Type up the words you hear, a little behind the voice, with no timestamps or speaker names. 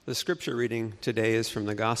The scripture reading today is from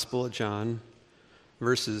the Gospel of John,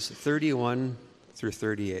 verses 31 through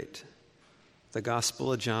 38. The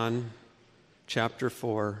Gospel of John, chapter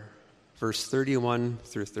 4, verse 31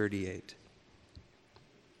 through 38.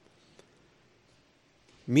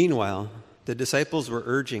 Meanwhile, the disciples were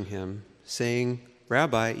urging him, saying,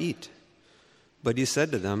 "Rabbi, eat." But he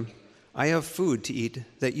said to them, "I have food to eat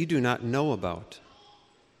that you do not know about."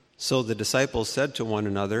 So the disciples said to one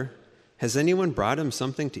another, "Has anyone brought him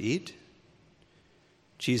something to eat?"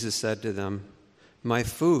 Jesus said to them, "My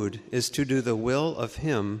food is to do the will of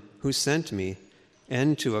him who sent me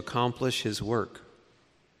and to accomplish his work.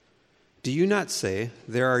 Do you not say,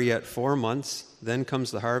 'There are yet 4 months, then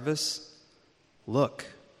comes the harvest'? Look,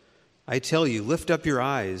 I tell you, lift up your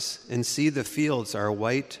eyes and see the fields are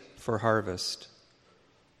white for harvest.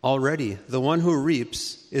 Already the one who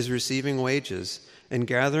reaps is receiving wages and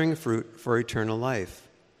gathering fruit for eternal life,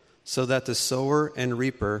 so that the sower and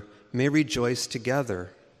reaper may rejoice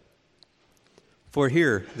together. For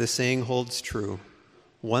here the saying holds true,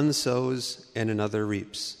 one sows and another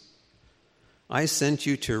reaps. I sent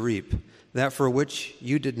you to reap that for which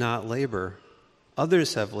you did not labor.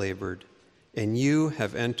 Others have labored, and you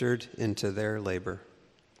have entered into their labor."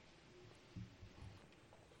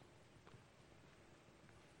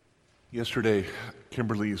 Yesterday,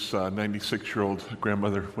 Kimberly's 96-year-old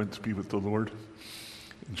grandmother went to be with the Lord.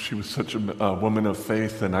 And she was such a woman of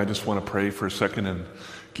faith, and I just want to pray for a second and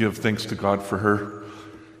give thanks to God for her.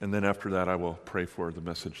 And then after that, I will pray for the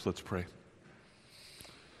message. Let's pray.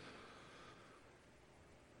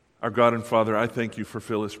 Our God and Father, I thank you for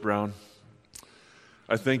Phyllis Brown.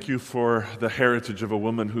 I thank you for the heritage of a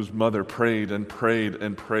woman whose mother prayed and prayed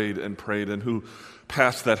and prayed and prayed, and who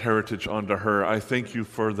passed that heritage on to her. I thank you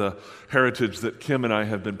for the heritage that Kim and I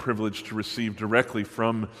have been privileged to receive directly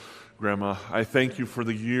from Grandma. I thank you for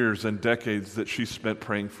the years and decades that she spent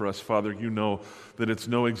praying for us. Father, you know that it's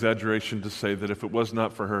no exaggeration to say that if it was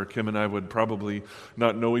not for her, Kim and I would probably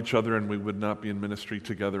not know each other and we would not be in ministry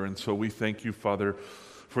together. And so we thank you, Father,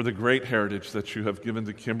 for the great heritage that you have given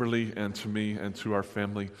to Kimberly and to me and to our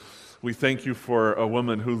family. We thank you for a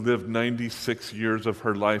woman who lived 96 years of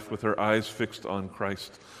her life with her eyes fixed on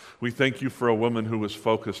Christ. We thank you for a woman who was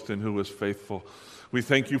focused and who was faithful. We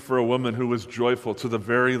thank you for a woman who was joyful to the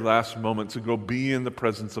very last moment to go be in the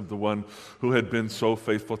presence of the one who had been so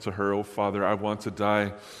faithful to her. Oh, Father, I want to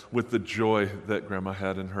die with the joy that Grandma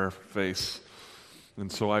had in her face. And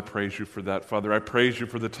so I praise you for that, Father. I praise you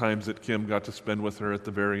for the times that Kim got to spend with her at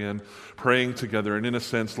the very end, praying together, and in a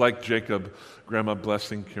sense, like Jacob, Grandma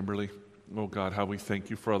blessing Kimberly. Oh, God, how we thank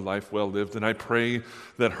you for a life well lived. And I pray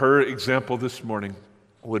that her example this morning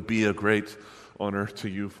would be a great honor to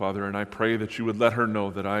you, Father, and I pray that you would let her know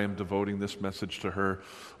that I am devoting this message to her.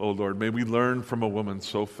 Oh, Lord, may we learn from a woman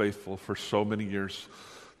so faithful for so many years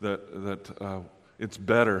that it's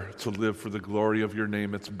better to live for the glory of your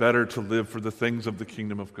name. It's better to live for the things of the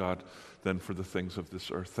kingdom of God than for the things of this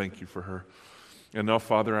earth. Thank you for her. And now,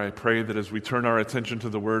 Father, I pray that as we turn our attention to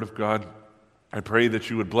the Word of God, I pray that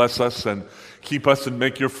you would bless us and keep us and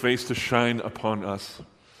make your face to shine upon us.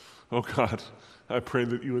 Oh, God, I pray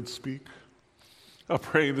that you would speak. I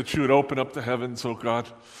pray that you would open up the heavens, oh God.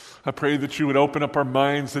 I pray that you would open up our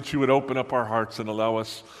minds, that you would open up our hearts and allow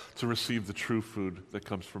us to receive the true food that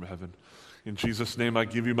comes from heaven. In Jesus' name, I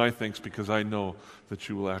give you my thanks because I know that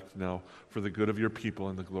you will act now for the good of your people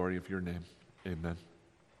and the glory of your name. Amen.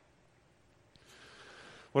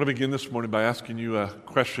 I want to begin this morning by asking you a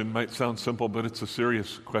question. It might sound simple, but it's a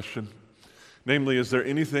serious question. Namely, is there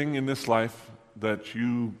anything in this life that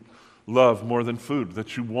you love more than food,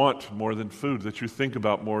 that you want more than food, that you think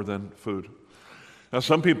about more than food? Now,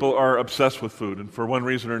 some people are obsessed with food, and for one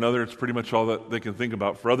reason or another, it's pretty much all that they can think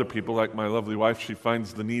about. For other people, like my lovely wife, she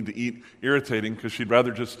finds the need to eat irritating because she'd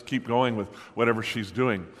rather just keep going with whatever she's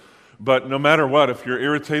doing. But no matter what, if you're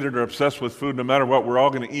irritated or obsessed with food, no matter what, we're all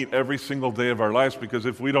going to eat every single day of our lives, because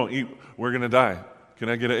if we don't eat, we're going to die. Can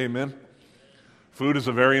I get an amen? Food is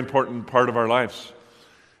a very important part of our lives.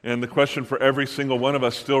 And the question for every single one of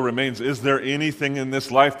us still remains, is there anything in this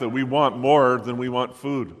life that we want more than we want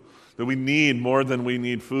food? That we need more than we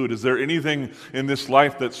need food? Is there anything in this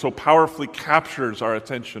life that so powerfully captures our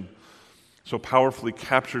attention, so powerfully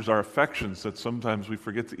captures our affections that sometimes we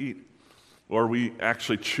forget to eat, or we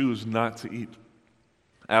actually choose not to eat?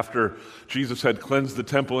 After Jesus had cleansed the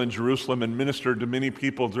temple in Jerusalem and ministered to many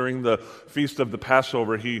people during the feast of the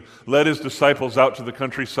Passover, he led his disciples out to the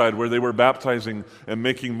countryside where they were baptizing and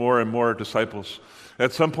making more and more disciples.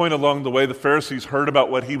 At some point along the way, the Pharisees heard about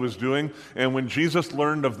what he was doing, and when Jesus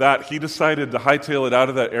learned of that, he decided to hightail it out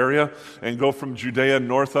of that area and go from Judea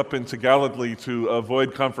north up into Galilee to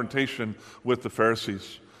avoid confrontation with the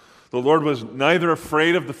Pharisees. The Lord was neither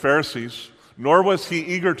afraid of the Pharisees, nor was he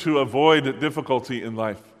eager to avoid difficulty in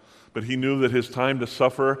life. But he knew that his time to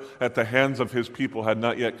suffer at the hands of his people had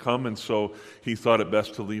not yet come, and so he thought it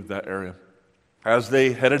best to leave that area. As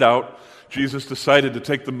they headed out, Jesus decided to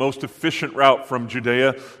take the most efficient route from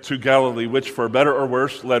Judea to Galilee, which, for better or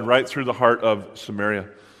worse, led right through the heart of Samaria.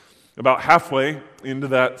 About halfway into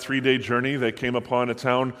that 3-day journey, they came upon a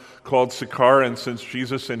town called Sychar, and since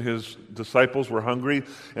Jesus and his disciples were hungry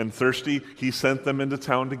and thirsty, he sent them into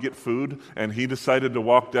town to get food, and he decided to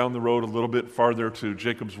walk down the road a little bit farther to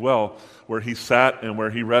Jacob's well, where he sat and where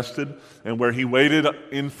he rested, and where he waited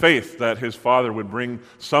in faith that his father would bring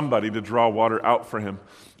somebody to draw water out for him.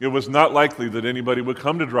 It was not likely that anybody would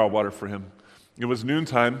come to draw water for him. It was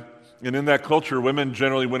noontime, and in that culture, women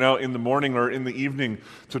generally went out in the morning or in the evening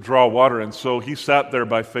to draw water. And so he sat there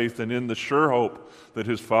by faith and in the sure hope that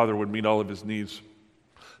his father would meet all of his needs.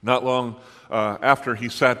 Not long after he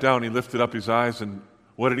sat down, he lifted up his eyes, and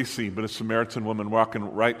what did he see but a Samaritan woman walking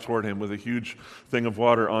right toward him with a huge thing of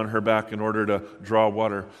water on her back in order to draw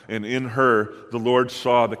water. And in her, the Lord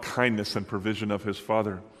saw the kindness and provision of his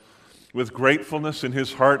father. With gratefulness in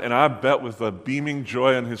his heart, and I bet with a beaming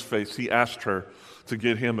joy on his face, he asked her to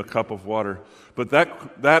get him a cup of water. But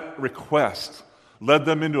that request led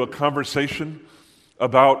them into a conversation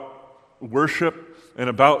about worship and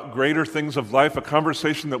about greater things of life, a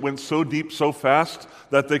conversation that went so deep so fast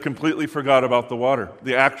that they completely forgot about the water,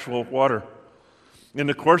 the actual water. In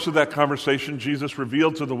the course of that conversation, Jesus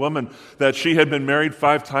revealed to the woman that she had been married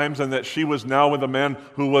 5 times and that she was now with a man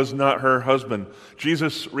who was not her husband.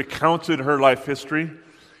 Jesus recounted her life history.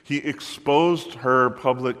 He exposed her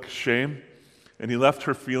public shame, and he left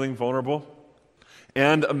her feeling vulnerable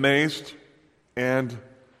and amazed and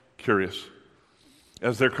curious.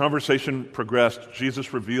 As their conversation progressed,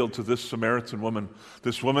 Jesus revealed to this Samaritan woman,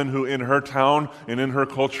 this woman who in her town and in her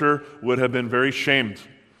culture would have been very shamed,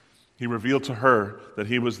 he revealed to her that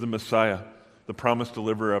he was the Messiah, the promised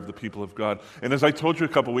deliverer of the people of God. And as I told you a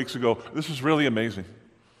couple weeks ago, this is really amazing.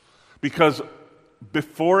 Because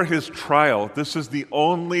before his trial, this is the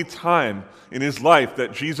only time in his life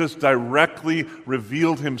that Jesus directly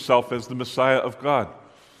revealed himself as the Messiah of God.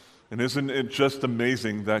 And isn't it just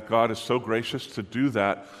amazing that God is so gracious to do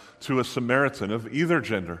that to a Samaritan of either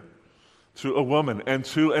gender, to a woman, and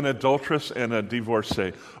to an adulteress and a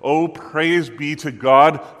divorcee? Oh, praise be to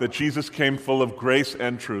God that Jesus came full of grace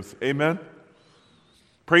and truth. Amen?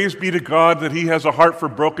 Praise be to God that he has a heart for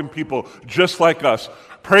broken people just like us.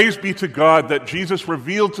 Praise be to God that Jesus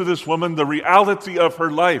revealed to this woman the reality of her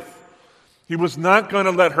life. He was not going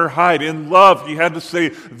to let her hide. In love, he had to say,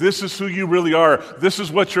 this is who you really are. This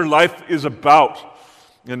is what your life is about.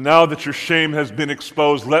 And now that your shame has been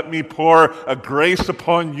exposed, let me pour a grace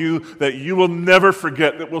upon you that you will never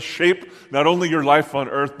forget, that will shape not only your life on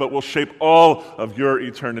earth, but will shape all of your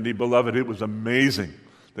eternity. Beloved, it was amazing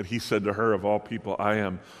that he said to her, of all people, I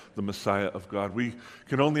am the Messiah of God. We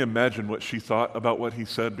can only imagine what she thought about what he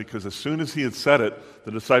said, because as soon as he had said it,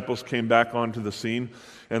 the disciples came back onto the scene,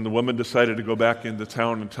 and the woman decided to go back into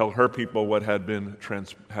town and tell her people what had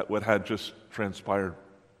just transpired.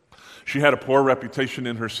 She had a poor reputation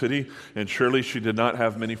in her city, and surely she did not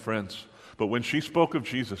have many friends. But when she spoke of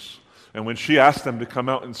Jesus, and when she asked them to come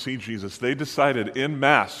out and see Jesus, they decided en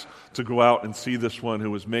masse to go out and see this one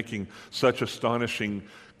who was making such astonishing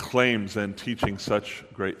claims and teaching such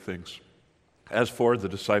great things. As for the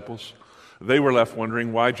disciples, they were left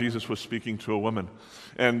wondering why Jesus was speaking to a woman.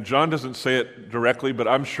 And John doesn't say it directly, but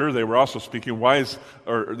I'm sure they were also thinking,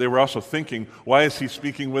 why is he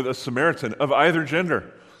speaking with a Samaritan of either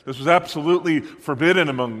gender? This was absolutely forbidden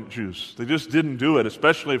among Jews. They just didn't do it,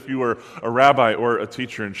 especially if you were a rabbi or a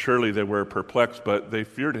teacher, and surely they were perplexed, but they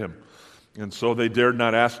feared him. And so they dared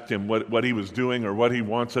not ask him what he was doing or what he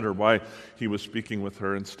wanted or why he was speaking with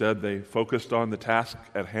her. Instead, they focused on the task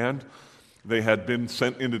at hand. They had been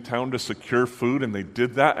sent into town to secure food, and they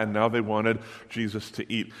did that, and now they wanted Jesus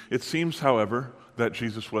to eat. It seems, however, that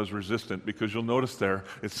Jesus was resistant, because you'll notice there,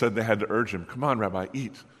 it said they had to urge him, come on, Rabbi,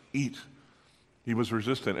 eat, eat. He was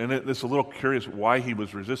resistant, and it's a little curious why he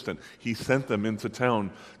was resistant. He sent them into town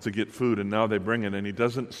to get food, and now they bring it, and he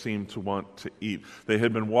doesn't seem to want to eat. They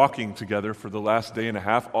had been walking together for the last day and a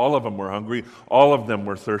half. All of them were hungry. All of them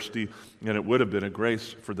were thirsty, and it would have been a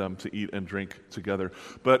grace for them to eat and drink together.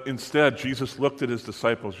 But instead, Jesus looked at his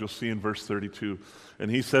disciples, you'll see in verse 32, and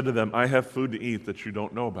he said to them, I have food to eat that you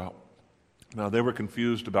don't know about. Now, they were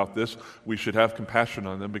confused about this. We should have compassion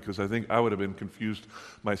on them, because I think I would have been confused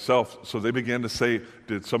myself. So they began to say,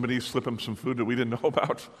 did somebody slip him some food that we didn't know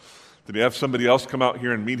about? Did he have somebody else come out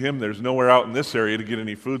here and meet him? There's nowhere out in this area to get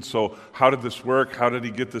any food, so how did this work? How did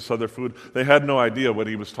he get this other food? They had no idea what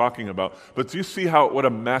he was talking about. But do you see what a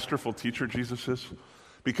masterful teacher Jesus is?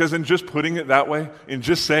 Because in just putting it that way, in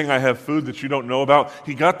just saying, I have food that you don't know about,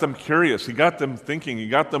 he got them curious, he got them thinking, he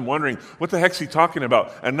got them wondering, what the heck's he talking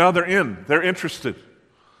about? And now they're interested.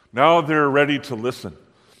 Now they're ready to listen.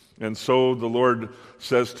 And so the Lord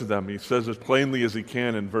says to them, he says as plainly as he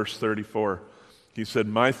can in verse 34, he said,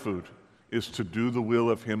 my food is to do the will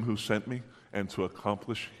of him who sent me and to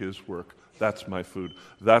accomplish his work. That's my food.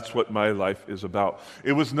 That's what my life is about.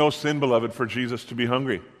 It was no sin, beloved, for Jesus to be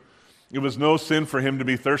hungry. It was no sin for him to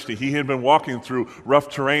be thirsty. He had been walking through rough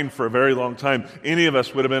terrain for a very long time. Any of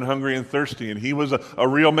us would have been hungry and thirsty, and he was a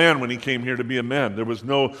real man when he came here to be a man. There was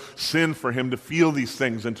no sin for him to feel these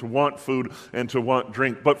things and to want food and to want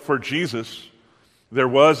drink. But for Jesus, there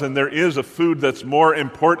was and there is a food that's more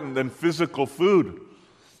important than physical food,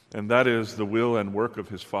 and that is the will and work of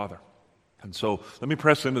his Father. And so let me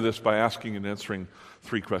press into this by asking and answering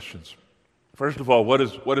 3 questions. First of all, what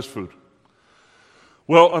is food?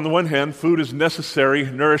 Well, on the one hand, food is necessary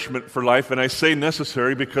nourishment for life, and I say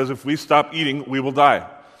necessary because if we stop eating, we will die.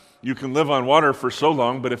 You can live on water for so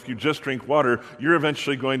long, but if you just drink water, you're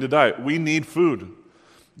eventually going to die. We need food.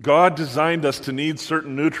 God designed us to need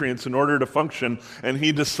certain nutrients in order to function, and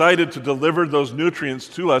he decided to deliver those nutrients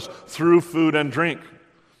to us through food and drink,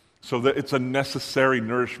 so that it's a necessary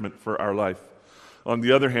nourishment for our life. On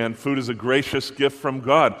the other hand, food is a gracious gift from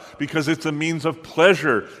God because it's a means of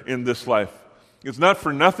pleasure in this life. It's not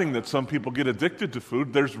for nothing that some people get addicted to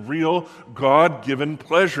food. There's real God-given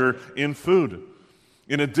pleasure in food.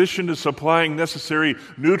 In addition to supplying necessary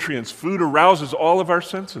nutrients, food arouses all of our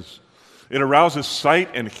senses. It arouses sight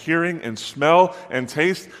and hearing and smell and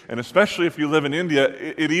taste, and especially if you live in India,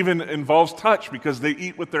 it even involves touch because they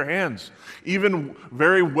eat with their hands. Even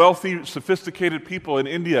very wealthy, sophisticated people in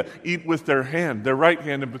India eat with their hand, their right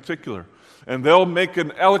hand in particular. And they'll make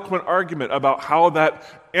an eloquent argument about how that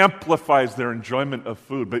amplifies their enjoyment of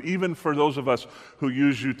food. But even for those of us who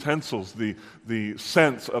use utensils, the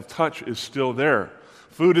sense of touch is still there.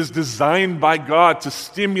 Food is designed by God to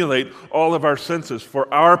stimulate all of our senses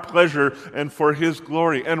for our pleasure and for his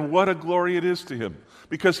glory. And what a glory it is to him,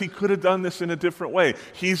 because he could have done this in a different way.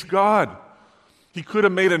 He's God. He could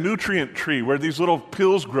have made a nutrient tree where these little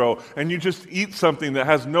pills grow and you just eat something that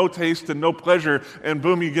has no taste and no pleasure and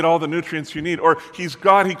boom, you get all the nutrients you need. Or he's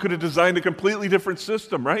God, he could have designed a completely different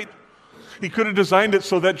system, right? He could have designed it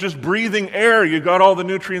so that just breathing air, you got all the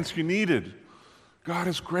nutrients you needed. God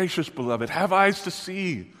is gracious, beloved. Have eyes to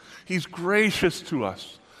see. He's gracious to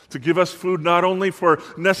us to give us food not only for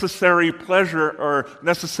necessary pleasure or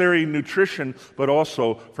necessary nutrition, but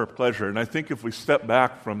also for pleasure. And I think if we step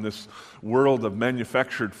back from this world of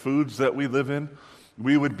manufactured foods that we live in,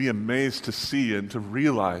 we would be amazed to see and to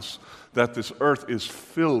realize that this earth is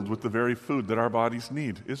filled with the very food that our bodies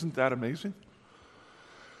need. Isn't that amazing?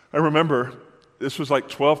 I remember, this was like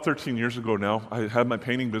 12, 13 years ago now. I had my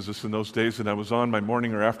painting business in those days, and I was on my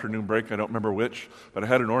morning or afternoon break. I don't remember which, but I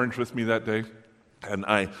had an orange with me that day. And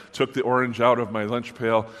I took the orange out of my lunch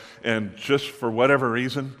pail, and just for whatever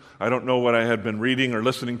reason, I don't know what I had been reading or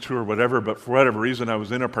listening to or whatever, but for whatever reason, I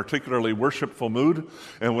was in a particularly worshipful mood.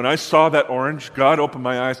 And when I saw that orange, God opened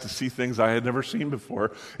my eyes to see things I had never seen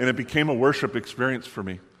before, and it became a worship experience for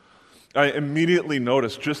me. I immediately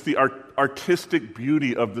noticed just the artistic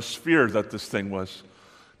beauty of the sphere that this thing was.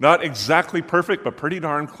 Not exactly perfect, but pretty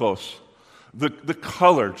darn close. The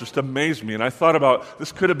color just amazed me, and I thought about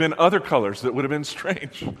this could have been other colors that would have been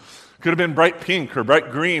strange. Could have been bright pink or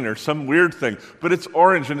bright green or some weird thing, but it's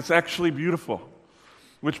orange and it's actually beautiful.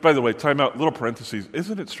 Which, by the way, time out, little parentheses,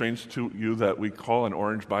 isn't it strange to you that we call an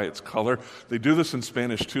orange by its color? They do this in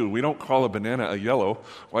Spanish too. We don't call a banana a yellow.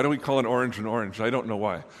 Why do we call an orange? I don't know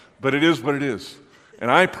why, but it is what it is.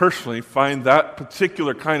 And I personally find that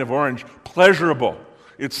particular kind of orange pleasurable.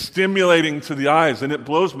 It's stimulating to the eyes, and it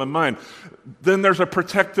blows my mind. Then there's a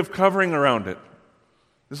protective covering around it.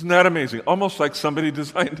 Isn't that amazing? Almost like somebody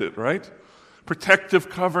designed it, right?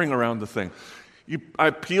 Protective covering around the thing.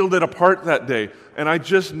 I peeled it apart that day, and I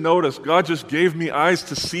just noticed, God just gave me eyes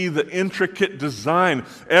to see the intricate design.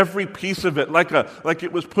 Every piece of it, like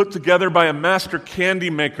it was put together by a master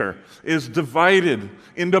candy maker, is divided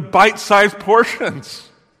into bite-sized portions.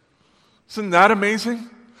 Isn't that amazing?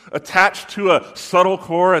 Attached to a subtle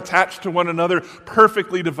core, attached to one another,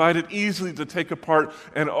 perfectly divided, easily to take apart,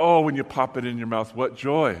 and when you pop it in your mouth, what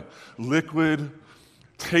joy. Liquid,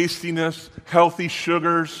 tastiness, healthy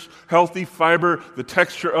sugars, healthy fiber, the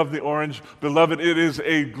texture of the orange. Beloved, it is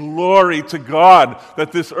a glory to God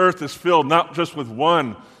that this earth is filled not just with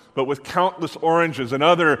one, but with countless oranges and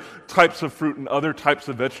other types of fruit and other types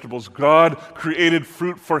of vegetables. God created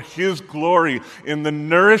fruit for His glory in the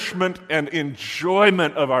nourishment and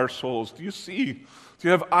enjoyment of our souls. Do you see? Do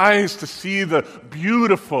you have eyes to see the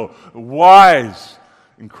beautiful, wise,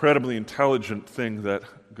 incredibly intelligent thing that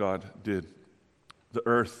God did? The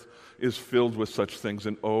earth is filled with such things,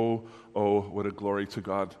 and oh, what a glory to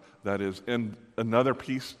God that is. And another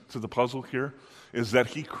piece to the puzzle here is that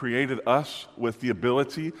He created us with the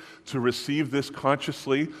ability to receive this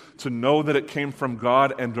consciously, to know that it came from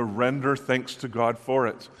God, and to render thanks to God for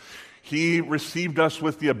it. He received us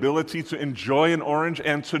with the ability to enjoy an orange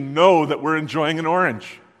and to know that we're enjoying an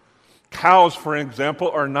orange. Cows, for example,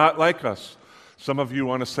 are not like us. Some of you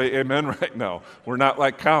want to say amen right now. We're not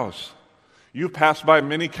like cows. You've passed by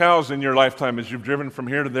many cows in your lifetime as you've driven from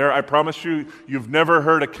here to there. I promise you, you've never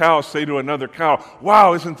heard a cow say to another cow,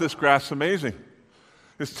 "Wow, isn't this grass amazing?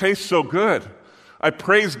 This tastes so good." I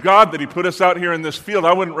praise God that He put us out here in this field.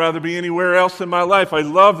 I wouldn't rather be anywhere else in my life. I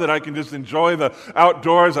love that I can just enjoy the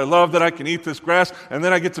outdoors. I love that I can eat this grass, and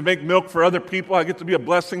then I get to make milk for other people. I get to be a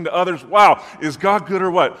blessing to others. Wow, is God good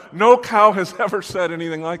or what? No cow has ever said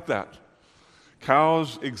anything like that.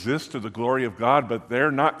 Cows exist to the glory of God, but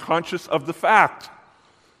they're not conscious of the fact.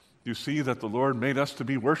 You see that the Lord made us to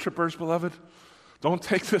be worshipers, beloved? Don't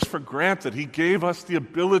take this for granted. He gave us the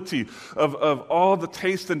ability of all the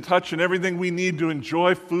taste and touch and everything we need to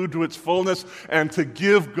enjoy food to its fullness and to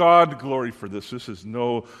give God glory for this. This is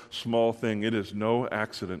no small thing. It is no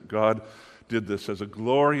accident. God did this as a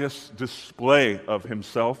glorious display of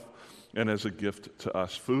Himself and as a gift to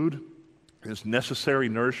us. Food is necessary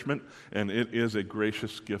nourishment, and it is a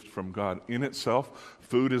gracious gift from God. In itself,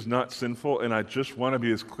 food is not sinful, and I just want to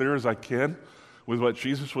be as clear as I can with what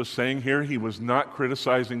Jesus was saying here. He was not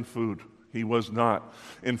criticizing food. He was not.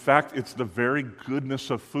 In fact, it's the very goodness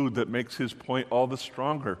of food that makes His point all the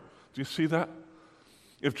stronger. Do you see that?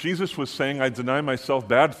 If Jesus was saying, "I deny myself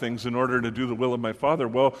bad things in order to do the will of my Father,"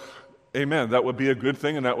 well, amen, that would be a good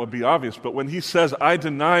thing and that would be obvious. But when He says, "I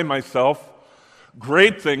deny myself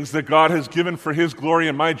great things that God has given for His glory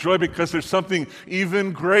and my joy because there's something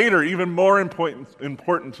even greater, even more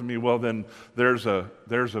important to me," well, then there's a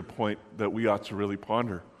point that we ought to really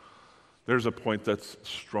ponder. There's a point that's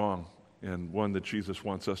strong and one that Jesus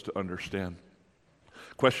wants us to understand.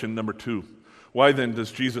 Question number 2. Why then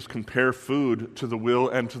does Jesus compare food to the will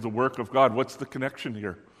and to the work of God? What's the connection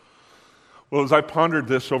here? Well, as I pondered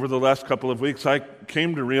this over the last couple of weeks, I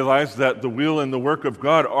came to realize that the will and the work of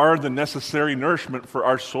God are the necessary nourishment for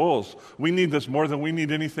our souls. We need this more than we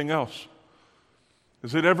need anything else.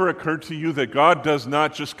 Has it ever occurred to you that God does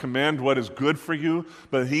not just command what is good for you,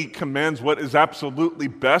 but He commands what is absolutely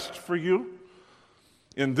best for you?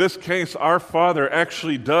 In this case, our Father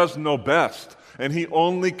actually does know best, and He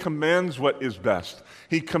only commands what is best.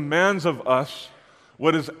 He commands of us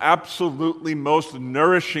what is absolutely most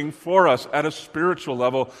nourishing for us at a spiritual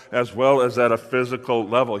level as well as at a physical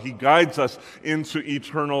level. He guides us into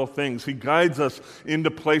eternal things. He guides us into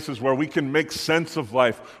places where we can make sense of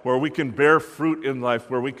life, where we can bear fruit in life,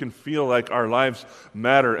 where we can feel like our lives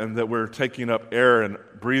matter and that we're taking up air and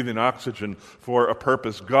breathing oxygen for a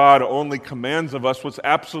purpose. God only commands of us what's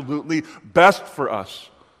absolutely best for us.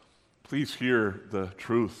 Please hear the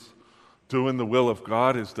truth. Doing the will of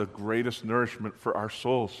God is the greatest nourishment for our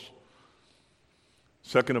souls.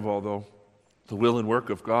 Second of all, though, the will and work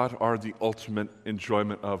of God are the ultimate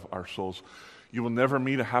enjoyment of our souls. You will never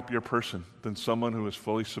meet a happier person than someone who is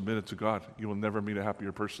fully submitted to God. You will never meet a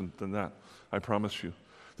happier person than that, I promise you.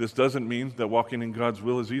 This doesn't mean that walking in God's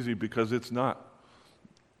will is easy, because it's not.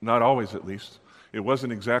 Not always, at least. It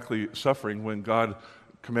wasn't exactly suffering when God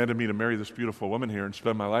commanded me to marry this beautiful woman here and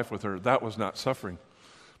spend my life with her. That was not suffering.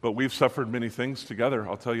 But we've suffered many things together,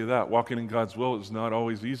 I'll tell you that. Walking in God's will is not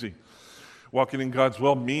always easy. Walking in God's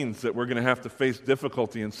will means that we're going to have to face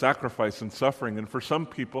difficulty and sacrifice and suffering. And for some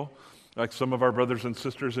people, like some of our brothers and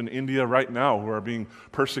sisters in India right now who are being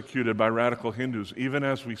persecuted by radical Hindus, even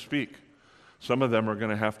as we speak, some of them are going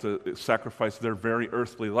to have to sacrifice their very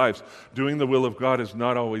earthly lives. Doing the will of God is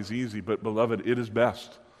not always easy, but beloved, it is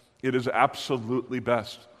best. It is absolutely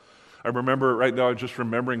best. I remember right now, just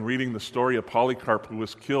remembering reading the story of Polycarp, who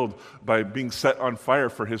was killed by being set on fire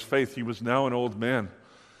for his faith. He was now an old man.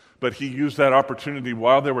 But he used that opportunity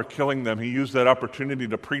while they were killing them. He used that opportunity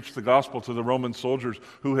to preach the gospel to the Roman soldiers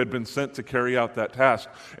who had been sent to carry out that task.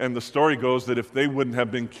 And the story goes that if they wouldn't have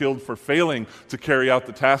been killed for failing to carry out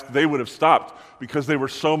the task, they would have stopped, because they were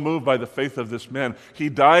so moved by the faith of this man. He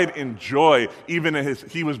died in joy, even as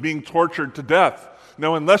he was being tortured to death.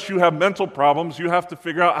 Now, unless you have mental problems, you have to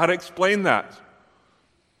figure out how to explain that.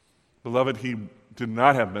 Beloved, he did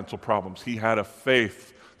not have mental problems. He had a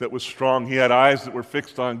faith that was strong. He had eyes that were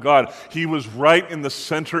fixed on God. He was right in the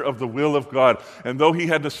center of the will of God. And though he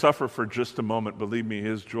had to suffer for just a moment, believe me,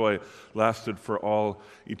 his joy lasted for all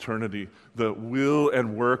eternity. The will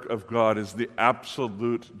and work of God is the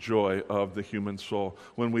absolute joy of the human soul.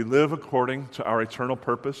 When we live according to our eternal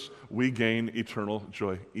purpose, we gain eternal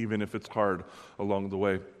joy, even if it's hard along the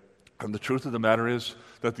way. And the truth of the matter is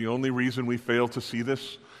that the only reason we fail to see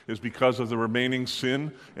this is because of the remaining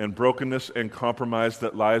sin and brokenness and compromise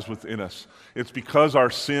that lies within us. It's because our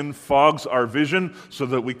sin fogs our vision so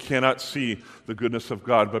that we cannot see the goodness of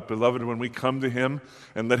God. But beloved, when we come to him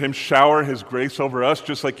and let him shower his grace over us,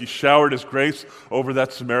 just like he showered his grace over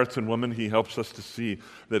that Samaritan woman, he helps us to see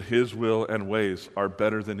that his will and ways are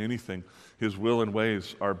better than anything. His will and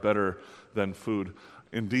ways are better than food.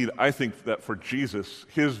 Indeed, I think that for Jesus,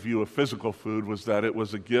 his view of physical food was that it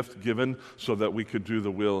was a gift given so that we could do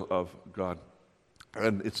the will of God.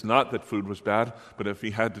 And it's not that food was bad, but if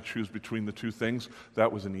he had to choose between the two things,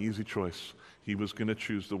 that was an easy choice. He was going to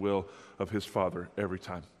choose the will of his Father every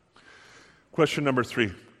time. Question number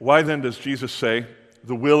 3. Why then does Jesus say,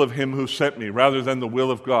 the will of him who sent me, rather than the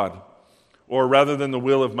will of God? Or rather than the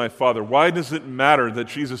will of my Father? Why does it matter that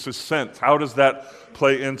Jesus is sent? How does that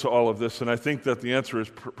play into all of this? And I think that the answer is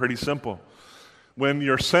pretty simple. When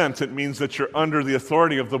you're sent, it means that you're under the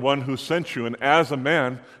authority of the one who sent you. And as a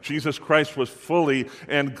man, Jesus Christ was fully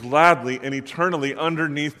and gladly and eternally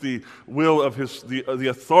underneath the will of the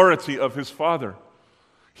authority of his Father.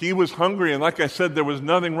 He was hungry, and like I said, there was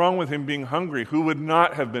nothing wrong with him being hungry. Who would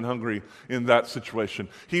not have been hungry in that situation?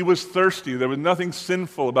 He was thirsty. There was nothing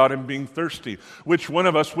sinful about him being thirsty. Which one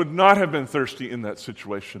of us would not have been thirsty in that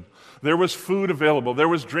situation? There was food available. There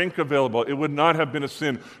was drink available. It would not have been a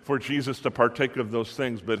sin for Jesus to partake of those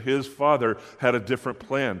things, but his Father had a different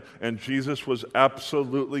plan, and Jesus was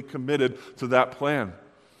absolutely committed to that plan.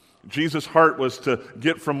 Jesus' heart was to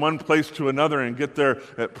get from one place to another and get there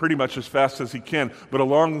pretty much as fast as he can. But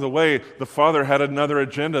along the way, the Father had another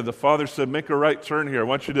agenda. The Father said, make a right turn here. I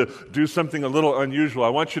want you to do something a little unusual. I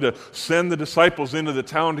want you to send the disciples into the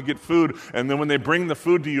town to get food, and then when they bring the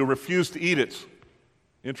food to you, refuse to eat it.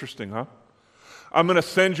 Interesting, huh? I'm going to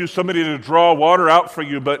send you somebody to draw water out for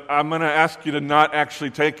you, but I'm going to ask you to not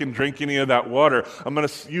actually take and drink any of that water. I'm going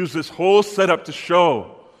to use this whole setup to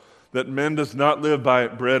show that man does not live by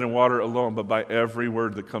bread and water alone, but by every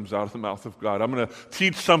word that comes out of the mouth of God. I'm going to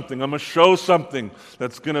teach something. I'm going to show something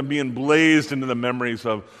that's going to be emblazed into the memories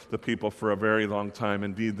of the people for a very long time.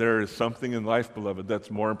 Indeed, there is something in life, beloved, that's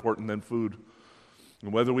more important than food.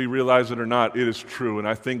 And whether we realize it or not, it is true. And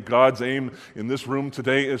I think God's aim in this room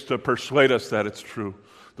today is to persuade us that it's true.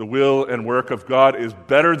 The will and work of God is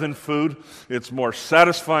better than food. It's more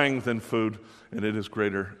satisfying than food, and it is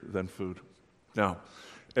greater than food. Now,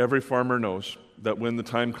 every farmer knows that when the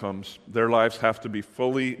time comes, their lives have to be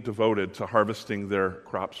fully devoted to harvesting their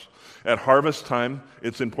crops. At harvest time,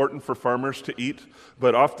 it's important for farmers to eat,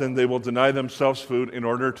 but often they will deny themselves food in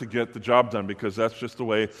order to get the job done because that's just the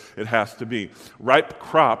way it has to be. Ripe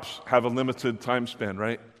crops have a limited time span,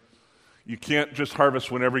 right? You can't just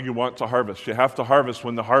harvest whenever you want to harvest. You have to harvest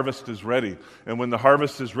when the harvest is ready. And when the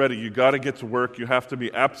harvest is ready, you got to get to work. You have to be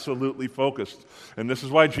absolutely focused. And this is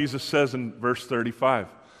why Jesus says in verse 35,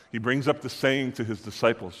 he brings up the saying to his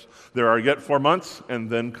disciples, there are yet 4 months, and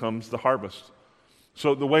then comes the harvest.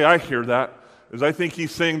 So the way I hear that is I think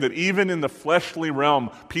he's saying that even in the fleshly realm,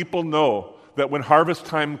 people know that when harvest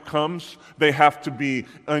time comes, they have to be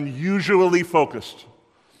unusually focused.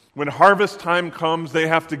 When harvest time comes, they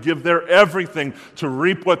have to give their everything to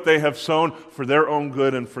reap what they have sown for their own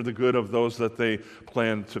good and for the good of those that they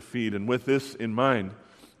plan to feed. And with this in mind,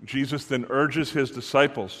 Jesus then urges his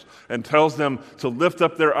disciples and tells them to lift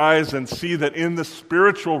up their eyes and see that in the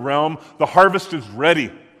spiritual realm, the harvest is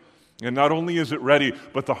ready. And not only is it ready,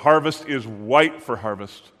 but the harvest is white for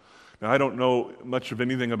harvest. Now, I don't know much of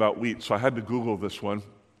anything about wheat, so I had to Google this one.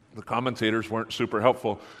 The commentators weren't super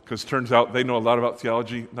helpful because it turns out they know a lot about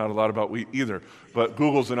theology, not a lot about wheat either. But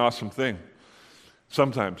Google's an awesome thing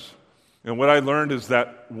sometimes. And what I learned is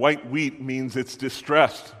that white wheat means it's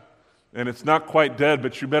distressed. And it's not quite dead,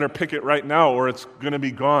 but you better pick it right now or it's going to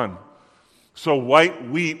be gone. So white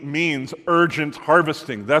wheat means urgent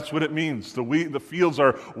harvesting. That's what it means. The fields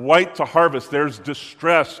are white to harvest. There's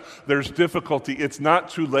distress. There's difficulty. It's not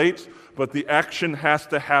too late, but the action has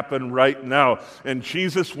to happen right now. And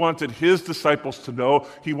Jesus wanted his disciples to know,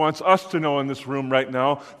 he wants us to know in this room right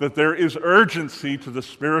now, that there is urgency to the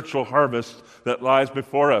spiritual harvest that lies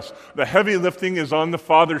before us. The heavy lifting is on the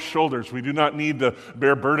Father's shoulders. We do not need to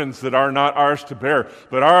bear burdens that are not ours to bear.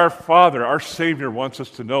 But our Father, our Savior, wants us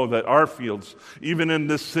to know that our fields, even in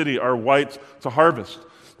this city, are white to harvest.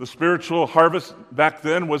 The spiritual harvest back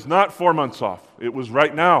then was not 4 months off. It was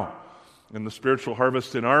right now. And the spiritual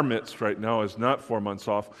harvest in our midst right now is not 4 months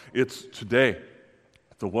off. It's today.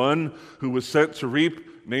 The one who was sent to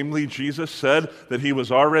reap, namely Jesus, said that he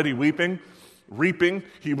was already reaping.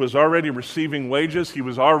 He was already receiving wages. He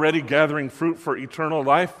was already gathering fruit for eternal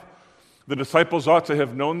life. The disciples ought to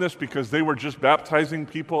have known this because they were just baptizing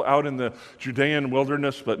people out in the Judean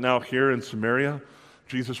wilderness, but now here in Samaria.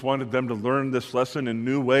 Jesus wanted them to learn this lesson in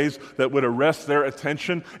new ways that would arrest their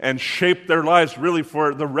attention and shape their lives really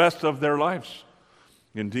for the rest of their lives.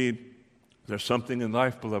 Indeed, there's something in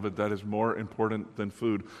life, beloved, that is more important than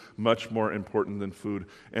food, much more important than food.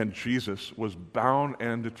 And Jesus was bound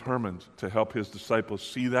and determined to help his disciples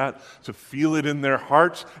see that, to feel it in their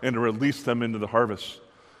hearts, and to release them into the harvest.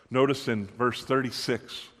 Notice in verse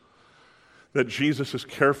 36 that Jesus is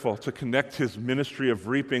careful to connect his ministry of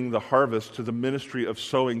reaping the harvest to the ministry of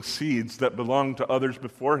sowing seeds that belong to others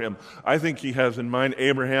before him. I think he has in mind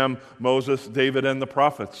Abraham, Moses, David, and the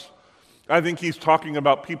prophets. I think he's talking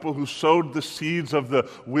about people who sowed the seeds of the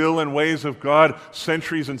will and ways of God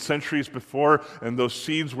centuries and centuries before, and those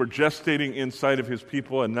seeds were gestating inside of his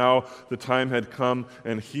people, and now the time had come,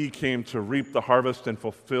 and he came to reap the harvest and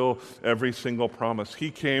fulfill every single promise.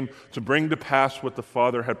 He came to bring to pass what the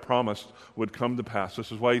Father had promised would come to pass.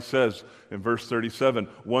 This is why he says in verse 37,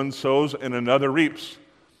 one sows and another reaps.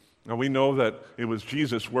 Now we know that it was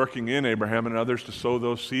Jesus working in Abraham and others to sow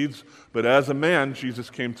those seeds, but as a man,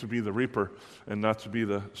 Jesus came to be the reaper and not to be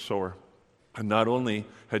the sower. And not only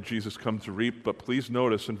had Jesus come to reap, but please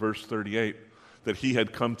notice in verse 38 that he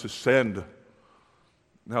had come to send.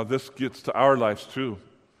 Now this gets to our lives too.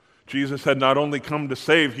 Jesus had not only come to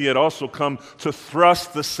save, he had also come to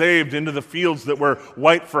thrust the saved into the fields that were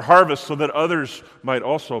white for harvest so that others might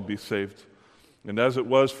also be saved. And as it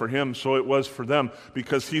was for him, so it was for them,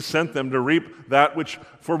 because he sent them to reap that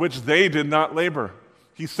for which they did not labor.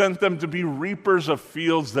 He sent them to be reapers of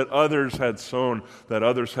fields that others had sown, that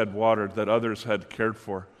others had watered, that others had cared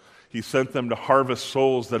for. He sent them to harvest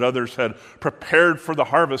souls that others had prepared for the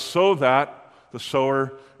harvest so that the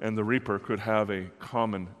sower and the reaper could have a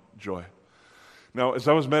common joy. Now, as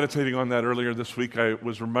I was meditating on that earlier this week, I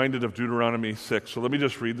was reminded of Deuteronomy 6. So let me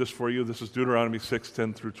just read this for you. This is Deuteronomy 6,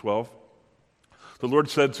 10 through 12. The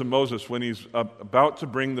Lord said to Moses when he's about to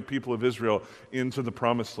bring the people of Israel into the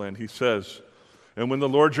promised land, he says, "And when the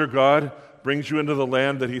Lord your God brings you into the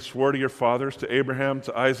land that he swore to your fathers, to Abraham,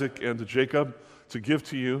 to Isaac, and to Jacob, to give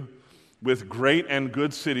to you, with great and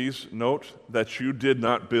good cities," note, "that you did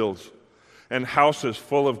not build, and houses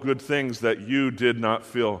full of good things that you did not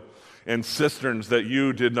fill, and cisterns that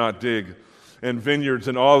you did not dig, and vineyards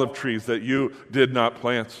and olive trees that you did not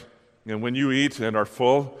plant. And when you eat and are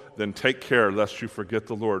full, then take care lest you forget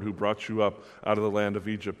the Lord who brought you up out of the land of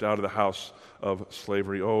Egypt, out of the house of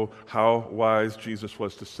slavery." Oh, how wise Jesus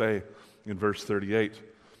was to say in verse 38,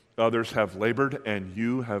 "Others have labored and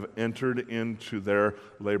you have entered into their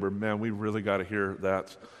labor." Man, we really got to hear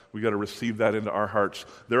that. We got to receive that into our hearts.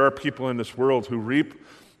 There are people in this world who reap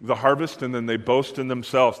the harvest and then they boast in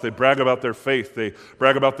themselves. They brag about their faith. They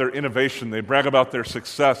brag about their innovation. They brag about their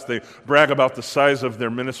success. They brag about the size of their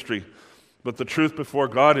ministry. But the truth before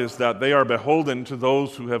God is that they are beholden to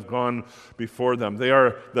those who have gone before them. They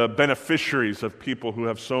are the beneficiaries of people who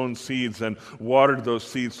have sown seeds and watered those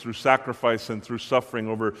seeds through sacrifice and through suffering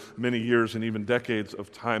over many years and even decades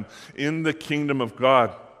of time. In the kingdom of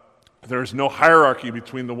God, there is no hierarchy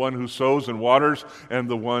between the one who sows and waters and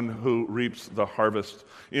the one who reaps the harvest.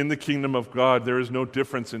 In the kingdom of God, there is no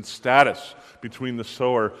difference in status between the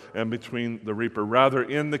sower and between the reaper. Rather,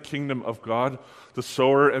 in the kingdom of God, the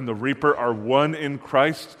sower and the reaper are one in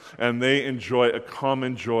Christ, and they enjoy a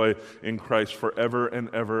common joy in Christ forever and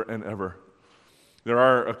ever and ever. There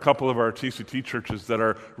are a couple of our TCT churches that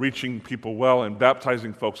are reaching people well and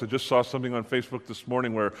baptizing folks. I just saw something on Facebook this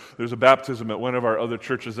morning where there's a baptism at one of our other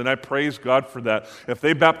churches, and I praise God for that. If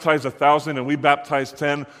they baptize 1,000 and we baptize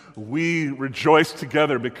 10, we rejoice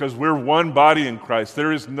together because we're one body in Christ.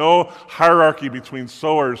 There is no hierarchy between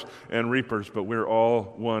sowers and reapers, but we're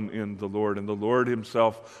all one in the Lord. And the Lord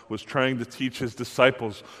himself was trying to teach his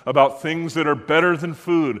disciples about things that are better than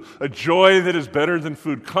food, a joy that is better than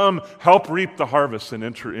food. Come, help reap the harvest and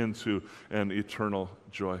enter into an eternal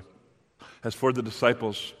joy. As for the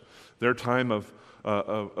disciples, their time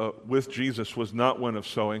with Jesus was not one of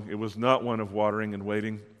sowing. It was not one of watering and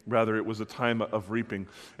waiting. Rather, it was a time of reaping,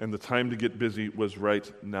 and the time to get busy was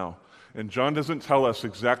right now. And John doesn't tell us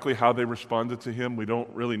exactly how they responded to him. We don't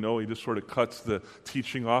really know. He just sort of cuts the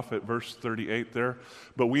teaching off at verse 38 there.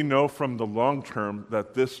 But we know from the long term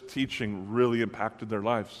that this teaching really impacted their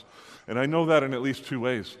lives. And I know that in at least two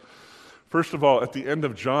ways. First of all, at the end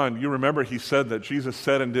of John, you remember he said that Jesus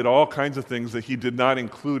said and did all kinds of things that he did not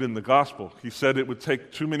include in the gospel. He said it would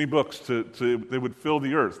take too many books they would fill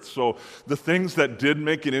the earth. So the things that did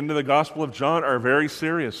make it into the gospel of John are very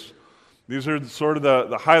serious. These are sort of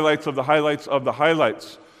the highlights of the highlights of the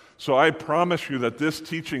highlights. So I promise you that this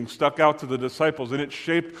teaching stuck out to the disciples and it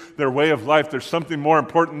shaped their way of life. There's something more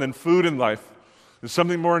important than food in life. There's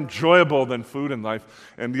something more enjoyable than food in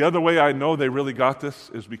life. And the other way I know they really got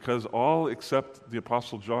this is because all except the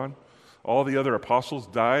Apostle John, all the other apostles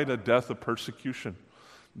died a death of persecution.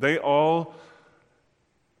 They all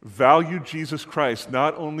valued Jesus Christ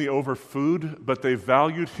not only over food, but they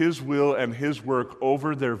valued his will and his work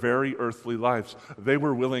over their very earthly lives. They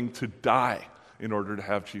were willing to die in order to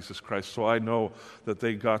have Jesus Christ. So I know that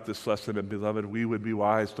they got this lesson, and beloved, we would be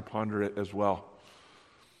wise to ponder it as well.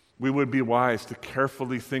 We would be wise to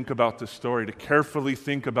carefully think about this story, to carefully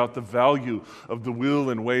think about the value of the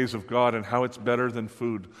will and ways of God and how it's better than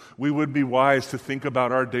food. We would be wise to think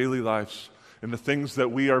about our daily lives and the things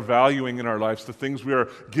that we are valuing in our lives, the things we are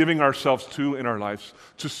giving ourselves to in our lives,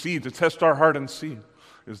 to see, to test our heart and see,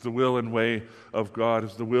 is the will and way of God,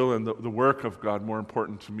 is the will and the work of God more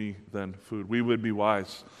important to me than food. We would be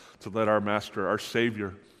wise to let our Master, our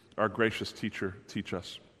Savior, our gracious teacher teach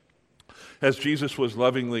us. As Jesus was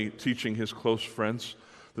lovingly teaching his close friends,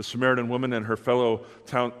 the Samaritan woman and her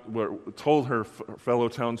told her fellow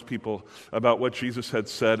townspeople about what Jesus had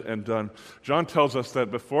said and done. John tells us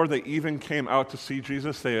that before they even came out to see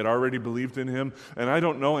Jesus, they had already believed in him. And I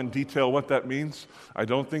don't know in detail what that means. I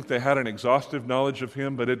don't think they had an exhaustive knowledge of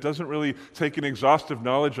him, but it doesn't really take an exhaustive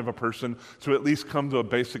knowledge of a person to at least come to a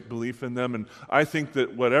basic belief in them. And I think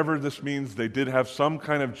that whatever this means, they did have some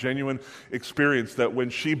kind of genuine experience that when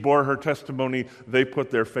she bore her testimony, they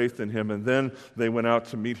put their faith in him. And then they went out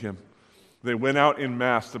to meet him. They went out in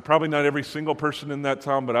mass. Probably not every single person in that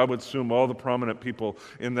town, but I would assume all the prominent people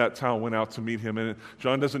in that town went out to meet him. And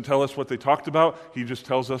John doesn't tell us what they talked about. He just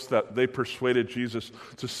tells us that they persuaded Jesus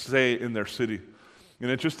to stay in their city. And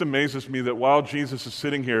it just amazes me that while Jesus is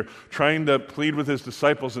sitting here trying to plead with his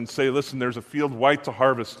disciples and say, listen, there's a field white to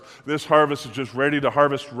harvest. This harvest is just ready to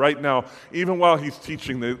harvest right now. Even while he's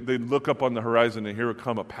teaching, they look up on the horizon and here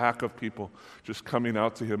come a pack of people just coming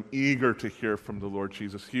out to him, eager to hear from the Lord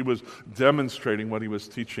Jesus. He was demonstrating what he was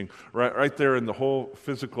teaching right there in the whole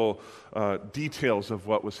physical details of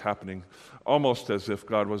what was happening, almost as if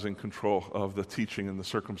God was in control of the teaching and the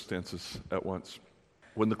circumstances at once.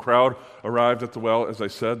 When the crowd arrived at the well, as I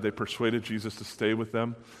said, they persuaded Jesus to stay with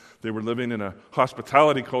them. They were living in a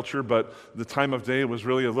hospitality culture, but the time of day was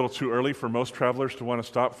really a little too early for most travelers to want to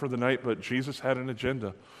stop for the night. But Jesus had an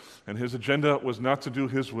agenda, and his agenda was not to do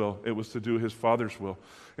his will, it was to do his Father's will.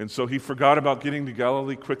 And so he forgot about getting to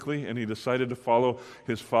Galilee quickly, and he decided to follow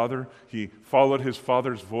his Father. He followed his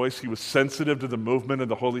Father's voice. He was sensitive to the movement of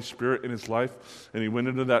the Holy Spirit in his life, and he went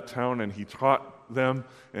into that town, and he taught them,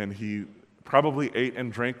 and he probably ate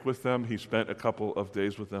and drank with them. He spent a couple of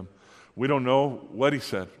days with them. We don't know what he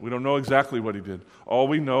said. We don't know exactly what he did. All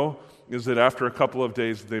we know is that after a couple of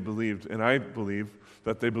days they believed, and I believe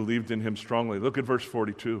that they believed in him strongly. Look at verse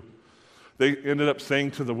 42. They ended up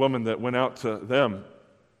saying to the woman that went out to them,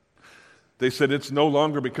 they said, it's no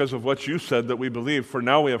longer because of what you said that we believe, for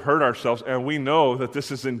now we have heard ourselves, and we know that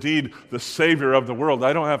this is indeed the Savior of the world.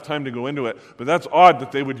 I don't have time to go into it, but that's odd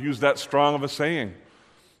that they would use that strong of a saying.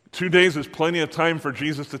 2 days is plenty of time for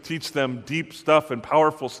Jesus to teach them deep stuff and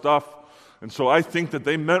powerful stuff. And so I think that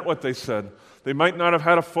they meant what they said. They might not have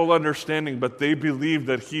had a full understanding, but they believed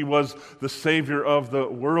that he was the Savior of the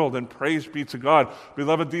world, and praise be to God.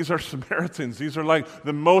 Beloved, these are Samaritans. These are like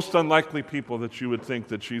the most unlikely people that you would think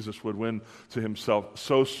that Jesus would win to himself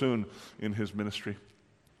so soon in his ministry.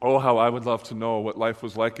 Oh, how I would love to know what life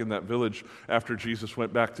was like in that village after Jesus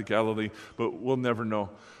went back to Galilee, but we'll never know.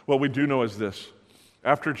 What we do know is this.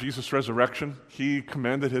 After Jesus' resurrection, he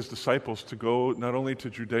commanded his disciples to go not only to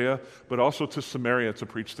Judea, but also to Samaria to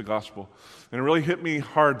preach the gospel. And it really hit me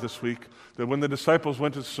hard this week that when the disciples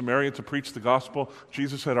went to Samaria to preach the gospel,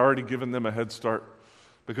 Jesus had already given them a head start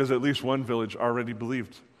because at least one village already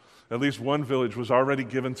believed. At least one village was already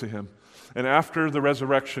given to him. And after the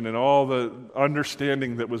resurrection and all the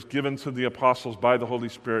understanding that was given to the apostles by the Holy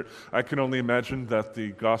Spirit, I can only imagine that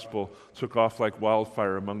the gospel took off like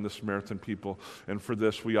wildfire among the Samaritan people. And for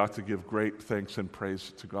this, we ought to give great thanks and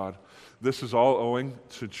praise to God. This is all owing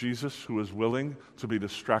to Jesus, who was willing to be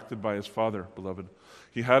distracted by his Father, beloved.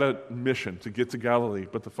 He had a mission to get to Galilee,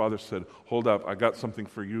 but the Father said, hold up, I got something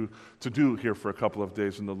for you to do here for a couple of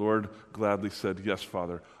days. And the Lord gladly said, yes,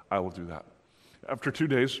 Father, I will do that. After 2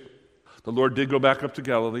 days, the Lord did go back up to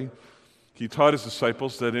Galilee. He taught his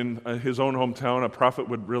disciples that in his own hometown a prophet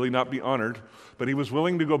would really not be honored, but he was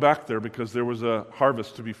willing to go back there because there was a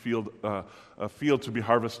harvest to be a field to be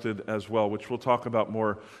harvested as well, which we'll talk about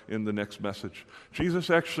more in the next message. Jesus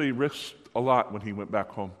actually risked a lot when he went back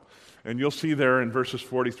home. And you'll see there in verses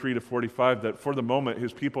 43 to 45 that for the moment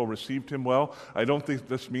his people received him well. I don't think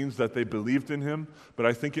this means that they believed in him, but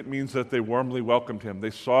I think it means that they warmly welcomed him. They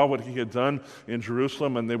saw what he had done in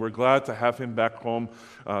Jerusalem, and they were glad to have him back home.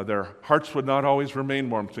 Their hearts would not always remain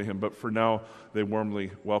warm to him, but for now they warmly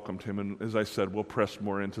welcomed him. And as I said, we'll press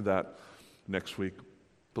more into that next week.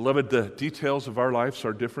 Beloved, the details of our lives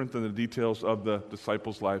are different than the details of the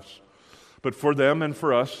disciples' lives. But for them and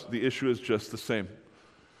for us, the issue is just the same.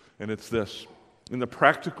 And it's this: in the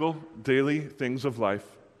practical, daily things of life,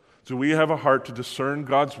 do we have a heart to discern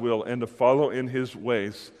God's will and to follow in his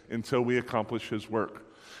ways until we accomplish his work?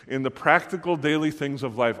 In the practical, daily things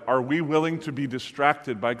of life, are we willing to be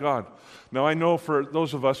distracted by God? Now, I know for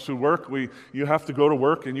those of us who work, you have to go to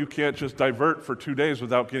work and you can't just divert for 2 days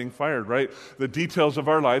without getting fired, right? The details of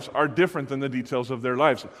our lives are different than the details of their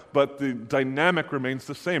lives, but the dynamic remains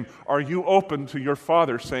the same. Are you open to your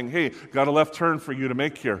Father saying, hey, got a left turn for you to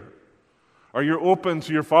make here? Are you open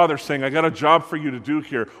to your Father saying, I got a job for you to do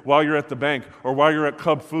here while you're at the bank, or while you're at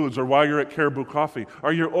Cub Foods, or while you're at Caribou Coffee?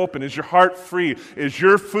 Are you open? Is your heart free? Is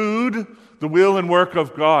your food the will and work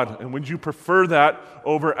of God? And would you prefer that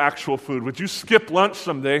over actual food? Would you skip lunch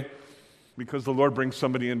someday because the Lord brings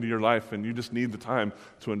somebody into your life and you just need the time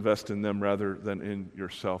to invest in them rather than in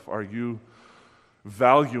yourself? Are you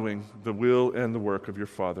valuing the will and the work of your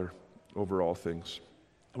Father over all things?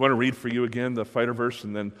 I want to read for you again the fighter verse,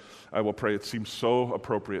 and then I will pray. It seems so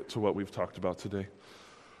appropriate to what we've talked about today.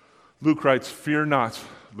 Luke writes, "Fear not,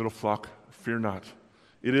 little flock, fear not.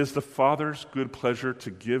 It is the Father's good pleasure to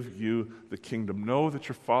give you the kingdom. Know that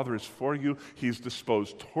your Father is for you. He's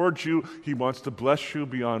disposed towards you. He wants to bless you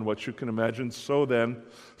beyond what you can imagine. So then,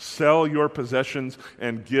 sell your possessions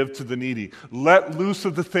and give to the needy. Let loose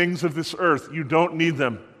of the things of this earth. You don't need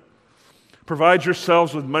them. Provide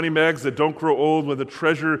yourselves with money bags that don't grow old, with a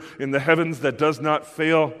treasure in the heavens that does not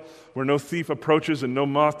fail, where no thief approaches and no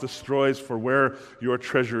moth destroys. For where your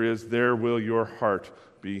treasure is, there will your heart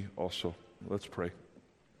be also." Let's pray.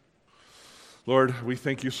 Lord, we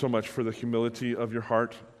thank you so much for the humility of your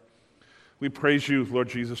heart. We praise you, Lord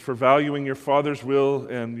Jesus, for valuing your Father's will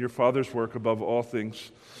and your Father's work above all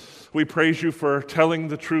things. We praise you for telling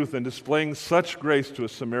the truth and displaying such grace to a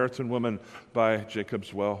Samaritan woman by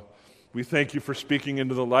Jacob's well. We thank you for speaking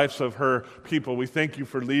into the lives of her people. We thank you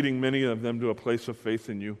for leading many of them to a place of faith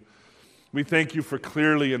in you. We thank you for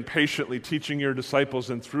clearly and patiently teaching your disciples,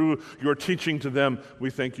 and through your teaching to them, we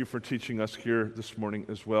thank you for teaching us here this morning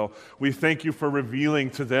as well. We thank you for revealing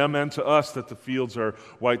to them and to us that the fields are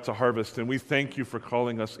white to harvest, and we thank you for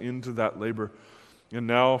calling us into that labor. And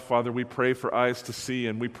now, Father, we pray for eyes to see,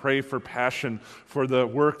 and we pray for passion for the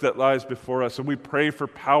work that lies before us, and we pray for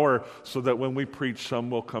power so that when we preach, some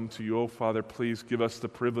will come to you. Oh, Father, please give us the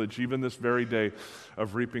privilege, even this very day,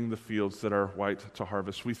 of reaping the fields that are white to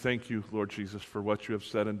harvest. We thank you, Lord Jesus, for what you have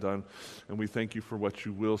said and done, and we thank you for what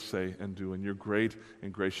you will say and do. In your great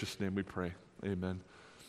and gracious name we pray. Amen.